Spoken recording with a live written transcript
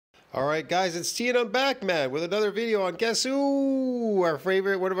All right, guys, it's T and I'm back, man, with another video on guess who? One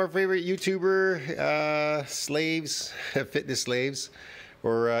of our favorite YouTuber slaves, fitness slaves,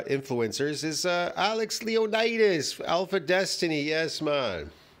 or influencers is AlexLeonidas, Alpha Destiny. Yes,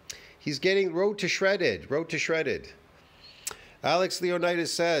 man. He's getting road to shredded. AlexLeonidas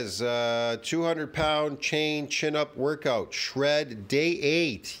says 200-pound chain chin-up workout, shred day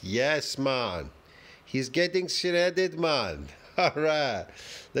 8. Yes, man. He's getting shredded, man. All right,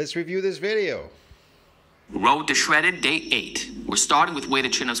 let's review this video. Road to Shredded Day 8. We're starting with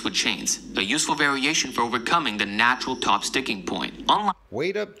weighted chin-ups with chains, a useful variation for overcoming the natural top sticking point. Unlike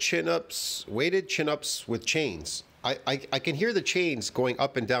Weighted chin-ups with chains. I can hear the chains going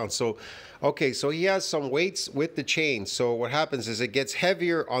up and down. So, okay, so he has some weights with the chains. So what happens is it gets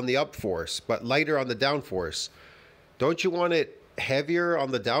heavier on the up force, but lighter on the down force. Don't you want it heavier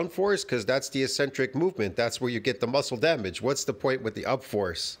on the down force? Because that's the eccentric movement. That's where you get the muscle damage. What's the point with the up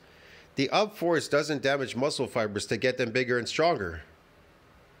force? The up force doesn't damage muscle fibers to get them bigger and stronger.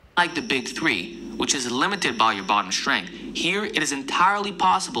 the big three, which is limited by your bottom strength, here it is entirely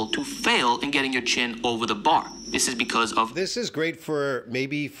possible to fail in getting your chin over the bar. This is because of... This is great for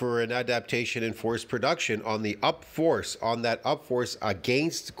maybe for an adaptation in force production on the up force, on that up force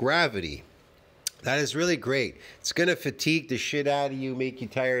against gravity. That is really great. It's going to fatigue the shit out of you, make you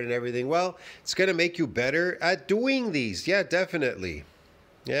tired and everything. Well, it's going to make you better at doing these. Yeah, definitely.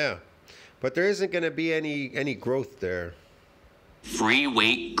 Yeah. But there isn't going to be any growth there. free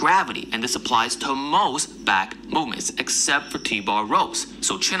weight gravity, and this applies to most back movements except for T-bar rows.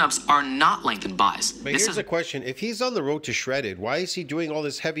 So chin-ups are not lengthened bias. But here's a question. If he's on the road to shredded, why is he doing all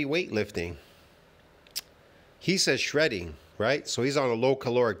this heavy weightlifting? He says shredding, right? So he's on a low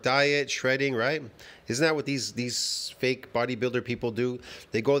caloric diet, shredding, right? Isn't that what these fake bodybuilder people do?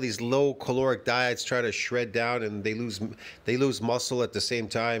 They go these low caloric diets, try to shred down, and they lose muscle at the same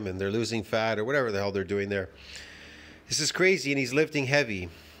time, and they're losing fat or whatever the hell they're doing there. This is crazy, and he's lifting heavy.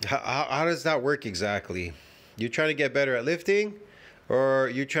 How does that work exactly? You trying to get better at lifting,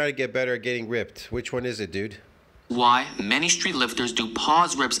 or you trying to get better at getting ripped? Which one is it, dude? Why many street lifters do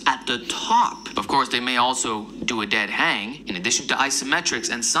pause rips at the top. Of course, they may also do a dead hang, in addition to isometrics,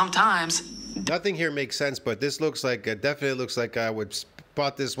 and sometimes... Nothing here makes sense, but this looks like, definitely looks like I would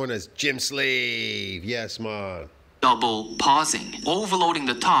spot this one as gym slave. Yes, man. Double pausing. Overloading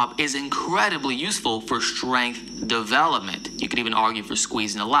the top is incredibly useful for strength development. You could even argue for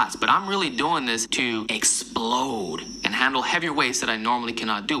squeezing the lats, but I'm really doing this to explode and handle heavier weights that I normally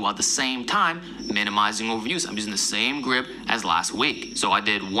cannot do, while at the same time minimizing overuse. I'm using the same grip as last week. So I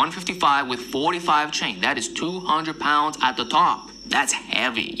did 155 with 45 chain. That is 200 pounds at the top. That's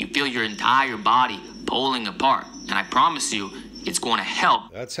heavy. You feel your entire body pulling apart, and I promise you, it's going to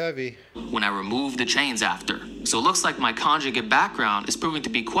help. That's heavy. When I remove the chains after. So it looks like my conjugate background is proving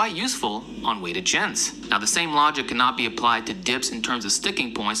to be quite useful on weighted chins. Now the same logic cannot be applied to dips in terms of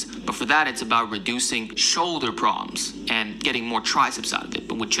sticking points, but for that it's about reducing shoulder problems and getting more triceps out of it.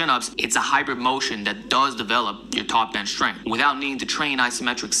 But with chin-ups, it's a hybrid motion that does develop your top end strength without needing to train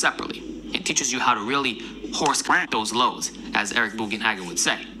isometrics separately. It teaches you how to really horse those loads, as Eric Bugenhagen would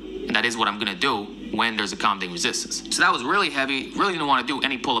say. And that is what I'm gonna do when there's accommodating resistance. So that was really heavy, really didn't want to do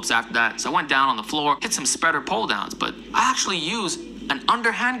any pull-ups after that. So I went down on the floor, hit some spreader pull downs, but I actually use an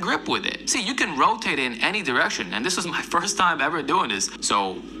underhand grip with it. See, you can rotate in any direction, and this was my first time ever doing this.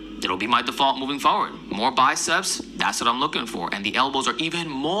 So it'll be my default moving forward. More biceps, that's what I'm looking for. And the elbows are even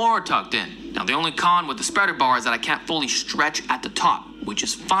more tucked in. Now the only con with the spreader bar is that I can't fully stretch at the top, which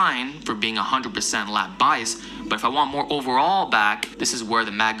is fine for being 100% lat bias. But if I want more overall back, this is where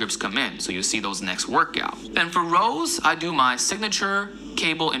the mag grips come in. So you'll see those next workout. And for rows, I do my signature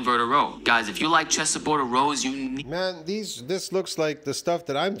cable inverter row. Guys, if you like chest supporter rows, you need... Man, this looks like the stuff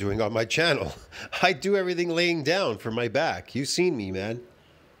that I'm doing on my channel. I do everything laying down for my back. You've seen me, man.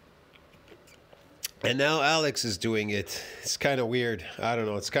 And now Alex is doing it. It's kind of weird. I don't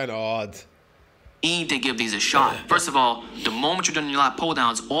know. It's kind of odd. Need to give these a shot. First of all, the moment you're doing your lat pull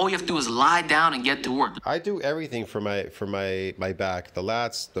downs, all you have to do is lie down and get to work. I do everything for my back, the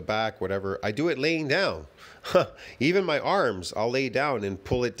lats, the back, whatever. I do it laying down. Even my arms, I'll lay down and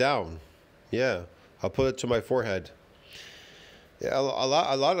pull it down. Yeah, I'll put it to my forehead. Yeah, a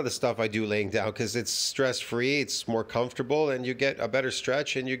lot of the stuff I do laying down because it's stress-free, it's more comfortable, and you get a better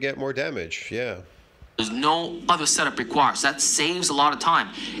stretch and you get more damage. Yeah. There's no other setup required, so that saves a lot of time.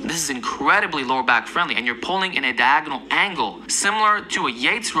 And this is incredibly lower back friendly, and you're pulling in a diagonal angle, similar to a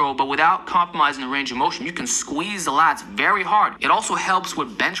Yates row, but without compromising the range of motion. You can squeeze the lats very hard. It also helps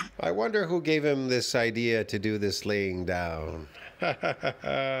with bench. I wonder who gave him this idea to do this laying down.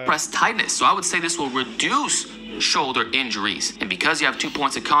 press tightness. So I would say this will reduce shoulder injuries. And because you have 2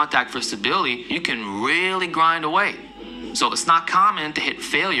 points of contact for stability, you can really grind away. So it's not common to hit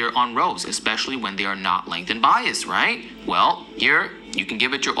failure on rows, especially when they are not lengthened biased, right? Well, here you can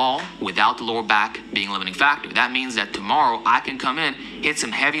give it your all without the lower back being a limiting factor. That means that tomorrow I can come in, hit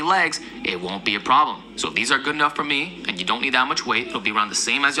some heavy legs, it won't be a problem. So if these are good enough for me and you don't need that much weight, it'll be around the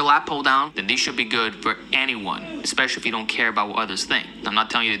same as your lat pull down, then these should be good for anyone, especially if you don't care about what others think. I'm not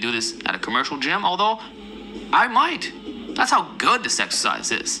telling you to do this at a commercial gym, although I might. That's how good this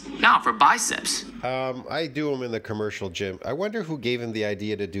exercise is. Now for biceps. I do them in the commercial gym. I wonder who gave him the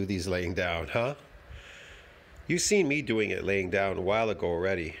idea to do these laying down, huh? You've seen me doing it laying down a while ago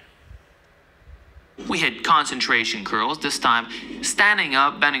already. We hit concentration curls, this time standing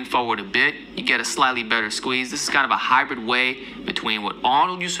up, bending forward a bit. You get a slightly better squeeze. This is kind of a hybrid way between what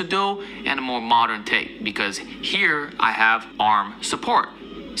Arnold used to do and a more modern take, because here I have arm support.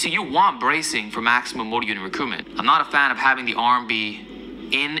 See, you want bracing for maximum motor unit recruitment. I'm not a fan of having the arm be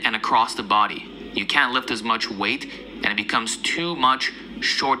in and across the body. You can't lift as much weight and it becomes too much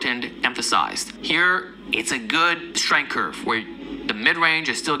shortened, emphasized. Here, it's a good strength curve where the mid-range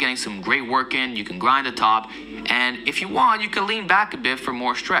is still getting some great work in. You can grind the top, and if you want, you can lean back a bit for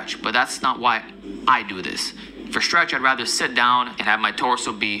more stretch, but that's not why I do this. For stretch, I'd rather sit down and have my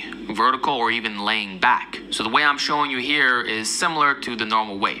torso be vertical or even laying back. So the way I'm showing you here is similar to the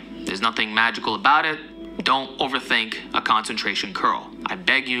normal way. There's nothing magical about it. Don't overthink a concentration curl. I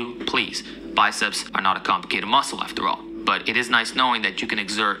beg you, please. Biceps are not a complicated muscle after all, but it is nice knowing that you can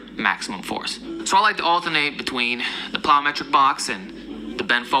exert maximum force. So I like to alternate between the plyometric box and the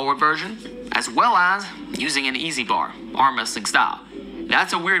bend forward version, as well as using an easy bar, arm wrestling style.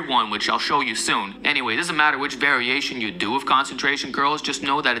 That's a weird one, which I'll show you soon. Anyway, it doesn't matter which variation you do of concentration curls, just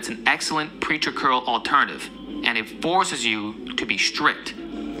know that it's an excellent preacher curl alternative, and it forces you to be strict.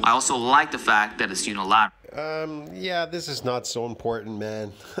 I also like the fact that it's unilateral. Yeah, this is not so important,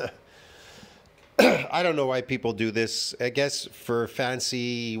 man. I don't know why people do this. I guess for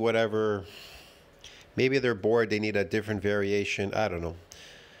fancy, whatever. Maybe they're bored. They need a different variation. I don't know.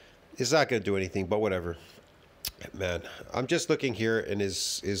 It's not going to do anything, but whatever. Man, I'm just looking here in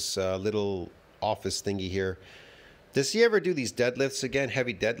his little office thingy here. Does he ever do these deadlifts again?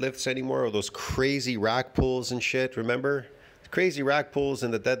 Heavy deadlifts anymore? Or those crazy rack pulls and shit? Remember? Crazy rack pulls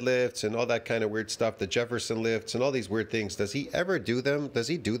and the deadlifts and all that kind of weird stuff. The Jefferson lifts and all these weird things. Does he ever do them? Does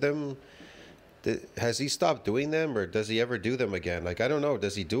he do them? Has he stopped doing them, or does he ever do them again? Like, I don't know.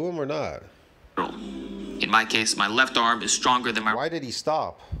 Does he do them or not? In my case, my left arm is stronger than my Why did he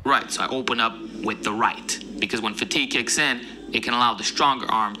stop? right, so I open up with the right. Because when fatigue kicks in, it can allow the stronger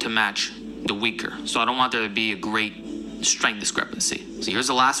arm to match the weaker. So I don't want there to be a great strength discrepancy. So here's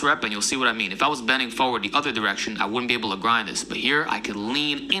the last rep, and you'll see what I mean. If I was bending forward the other direction, I wouldn't be able to grind this. But here, I could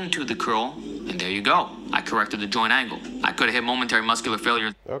lean into the curl, and there you go. I corrected the joint angle. I could have hit momentary muscular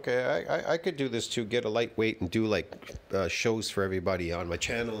failure. Okay, I could do this too. Get a lightweight and do like shows for everybody on my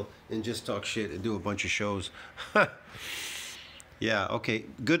channel and just talk shit and do a bunch of shows. Yeah, okay.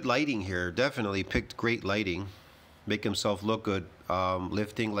 Good lighting here. Definitely picked great lighting. Make himself look good.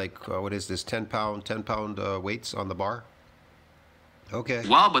 Lifting like, what is this, 10 pound weights on the bar. Okay.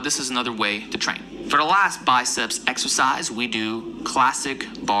 Well, but this is another way to train. For the last biceps exercise, we do classic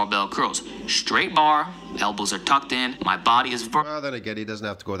barbell curls. Straight bar, elbows are tucked in, my body is well, then again, he doesn't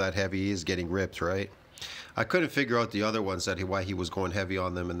have to go that heavy. He is getting ripped, right? I couldn't figure out the other ones why he was going heavy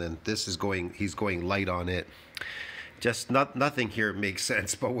on them, and then this is he's going light on it. Just nothing here makes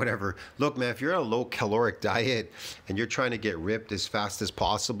sense, but whatever. Look, man, if you're on a low caloric diet and you're trying to get ripped as fast as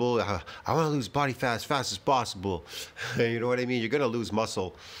possible, I want to lose body fat as fast as possible. You know what I mean? You're going to lose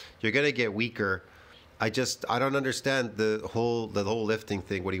muscle. You're going to get weaker. I don't understand the whole lifting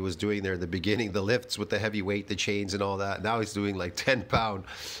thing, what he was doing there in the beginning, the lifts with the heavy weight, the chains and all that. Now he's doing like 10 pound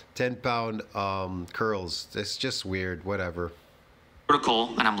curls. It's just weird, whatever. Vertical,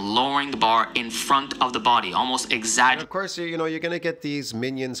 and I'm lowering the bar in front of the body, almost exaggerating. Of course, you know, you're gonna get these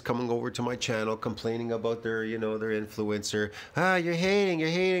minions coming over to my channel complaining about their influencer. You're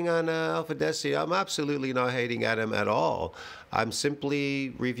hating on Alpha Desi. I'm absolutely not hating at him at all. I'm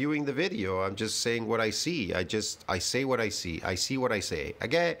simply reviewing the video. I'm just saying what I see. I say what I see. I see what I say.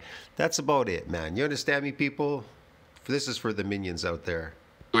 Okay, that's about it, man. You understand me, people? This is for the minions out there.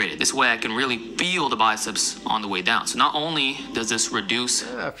 This way I can really feel the biceps on the way down. So not only does this reduce...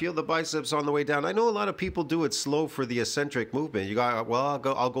 Yeah, feel the biceps on the way down. I know a lot of people do it slow for the eccentric movement. You got, well,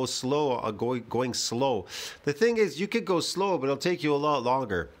 I'll go slow. Going slow. The thing is, you could go slow, but it'll take you a lot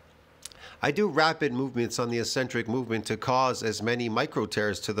longer. I do rapid movements on the eccentric movement to cause as many micro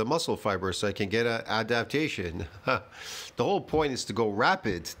tears to the muscle fiber so I can get an adaptation. The whole point is to go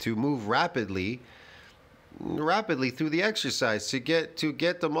rapid, to move rapidly through the exercise to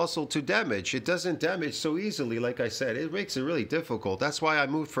get the muscle to damage. It doesn't damage so easily, like I said. It makes it really difficult. That's why I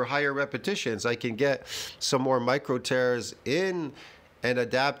moved for higher repetitions. I can get some more micro tears in an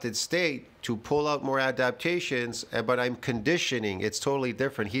adapted state to pull out more adaptations, but I'm conditioning. It's totally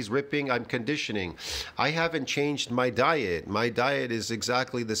different. He's ripping, I'm conditioning. I haven't changed my diet. My diet is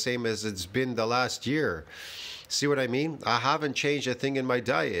exactly the same as it's been the last year. See what I mean? I haven't changed a thing in my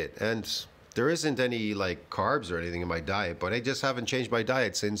diet, and there isn't any like carbs or anything in my diet, but I just haven't changed my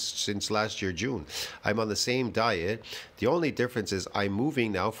diet since last year, June. I'm on the same diet. The only difference is I'm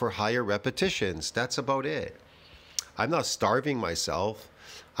moving now for higher repetitions. That's about it. I'm not starving myself.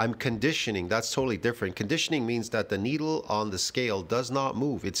 I'm conditioning. That's totally different. Conditioning means that the needle on the scale does not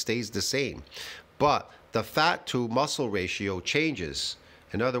move. It stays the same. But the fat to muscle ratio changes.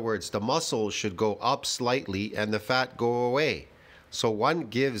 In other words, the muscle should go up slightly and the fat go away. So one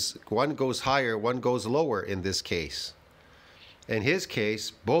goes higher, one goes lower in this case. In his case,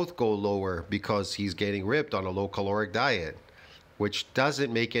 both go lower because he's getting ripped on a low caloric diet, which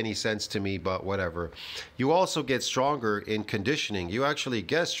doesn't make any sense to me, but whatever. You also get stronger in conditioning. You actually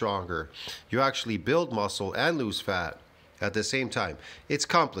get stronger. You actually build muscle and lose fat at the same time. It's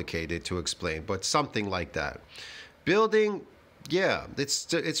complicated to explain, but something like that. Building, yeah,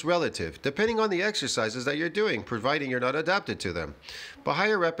 it's relative, depending on the exercises that you're doing, providing you're not adapted to them. But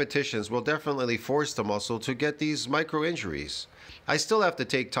higher repetitions will definitely force the muscle to get these micro injuries. I still have to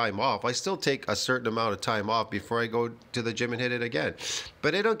take time off. I still take a certain amount of time off before I go to the gym and hit it again.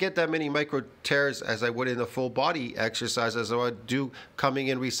 But I don't get that many micro tears as I would in a full body exercise as I would do coming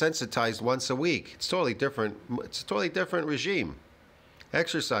in resensitized once a week. It's totally different. It's a totally different regime,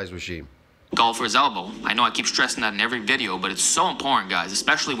 exercise regime. Golfer's elbow. I know I keep stressing that in every video, but it's so important, guys,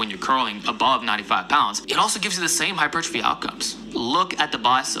 especially when you're curling above 95 pounds. It also gives you the same hypertrophy outcomes. Look at the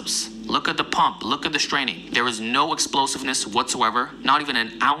biceps. Look at the pump. Look at the straining. There is no explosiveness whatsoever, not even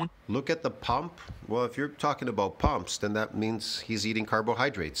an ounce. Look at the pump. Well, if you're talking about pumps, then that means he's eating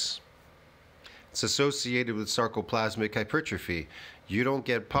carbohydrates. It's associated with sarcoplasmic hypertrophy. You don't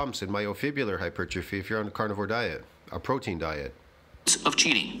get pumps in myofibular hypertrophy if you're on a carnivore diet, a protein diet. Of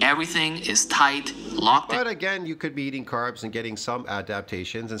cheating. Everything is tight, locked in. But again, you could be eating carbs and getting some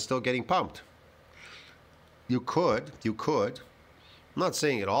adaptations and still getting pumped. You could. I'm not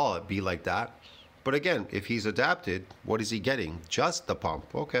saying it all it'd be like that. But again, if he's adapted, what is he getting? Just the pump.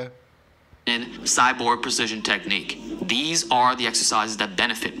 Okay. In cyborg precision technique. These are the exercises that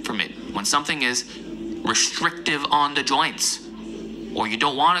benefit from it. When something is restrictive on the joints, or you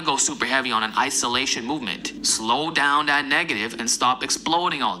don't want to go super heavy on an isolation movement, slow down that negative and stop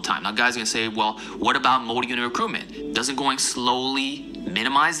exploding all the time. Now, guys are going to say, well, what about multi-unit recruitment? Doesn't going slowly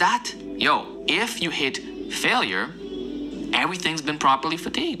minimize that? Yo, if you hit failure, everything's been properly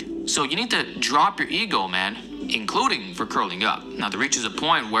fatigued. So you need to drop your ego, man, including for curling up. Now, there reaches a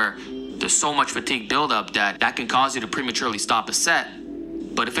point where there's so much fatigue buildup that can cause you to prematurely stop a set.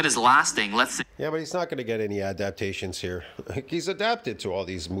 But if it is lasting, let's say... Yeah, but he's not going to get any adaptations here. He's adapted to all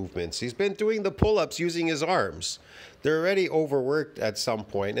these movements. He's been doing the pull-ups using his arms. They're already overworked at some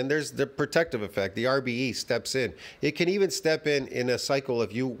point, and there's the protective effect. The RBE steps in. It can even step in a cycle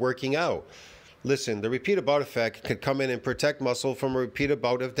of you working out. Listen, the repeated bout effect can come in and protect muscle from a repeated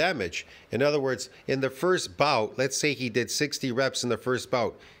bout of damage. In other words, in the first bout, let's say he did 60 reps in the first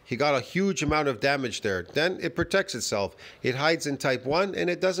bout. He got a huge amount of damage there. Then it protects itself. It hides in type 1 and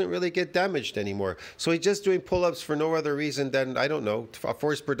it doesn't really get damaged anymore. So he's just doing pull-ups for no other reason than, I don't know,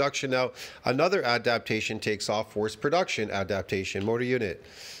 forced production. Now, another adaptation takes off, forced production adaptation, motor unit,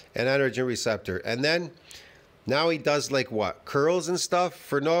 and androgen receptor. And then now he does like what? Curls and stuff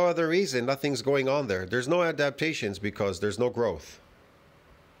for no other reason. Nothing's going on there. There's no adaptations because there's no growth.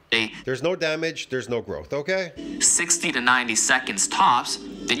 There's no damage, there's no growth, okay? 60 to 90 seconds tops,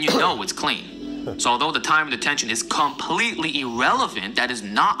 then you know it's clean. So although the time and attention is completely irrelevant, that is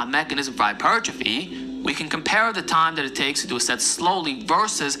not a mechanism for hypertrophy, we can compare the time that it takes to do a set slowly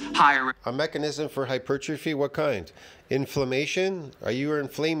versus higher. A mechanism for hypertrophy? What kind? Inflammation? Are you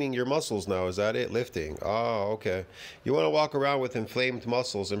inflaming your muscles now? Is that it? Lifting? Oh, okay. You want to walk around with inflamed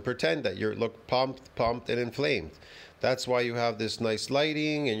muscles and pretend that you're pumped and inflamed. That's why you have this nice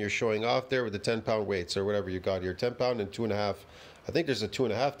lighting and you're showing off there with the 10-pound weights or whatever you got here. 10 pound and 2.5. I think there's a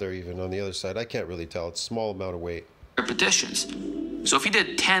 2.5 there even on the other side. I can't really tell. It's a small amount of weight. Repetitions. So if you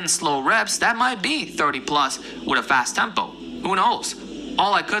did 10 slow reps, that might be 30 plus with a fast tempo. Who knows?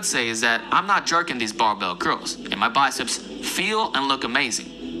 All I could say is that I'm not jerking these barbell curls and my biceps feel and look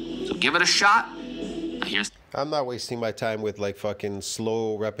amazing. So give it a shot. Now here's I'm not wasting my time with like fucking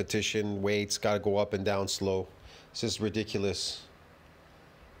slow repetition weights. Got to go up and down slow. It's just ridiculous.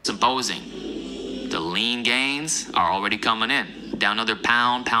 some posing. The lean gains are already coming in. Down another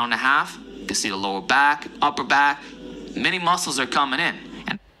pound, pound and a half. You can see the lower back, upper back. Many muscles are coming in.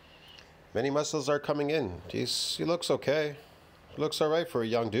 And Many muscles are coming in. He looks okay. He looks all right for a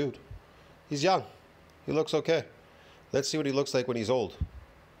young dude. He's young. He looks okay. Let's see what he looks like when he's old.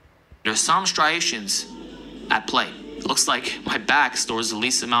 there's some striations at play. It looks like my back stores the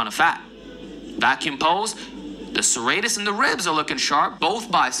least amount of fat. Vacuum pose, the serratus and the ribs are looking sharp. Both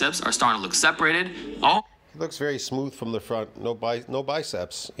biceps are starting to look separated. Oh, He looks very smooth from the front. No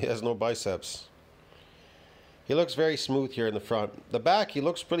biceps. He has no biceps. He looks very smooth here in the front. The back, he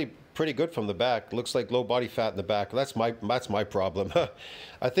looks pretty good from the back. Looks like low body fat in the back. That's my problem.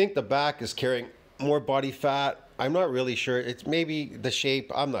 I think the back is carrying more body fat. I'm not really sure. It's maybe the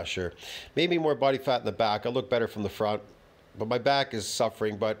shape. I'm not sure. Maybe more body fat in the back. I look better from the front. But my back is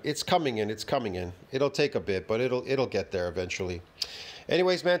suffering, but it's coming in. It's coming in. It'll take a bit, but it'll get there eventually.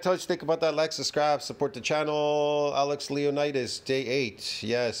 Anyways, man, tell us what you think about that. Like, subscribe, support the channel. AlexLeonidas, day 8.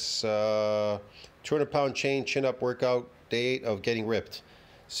 Yes, 200-pound chain chin-up workout, day 8 of getting ripped.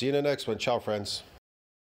 See you in the next one. Ciao, friends.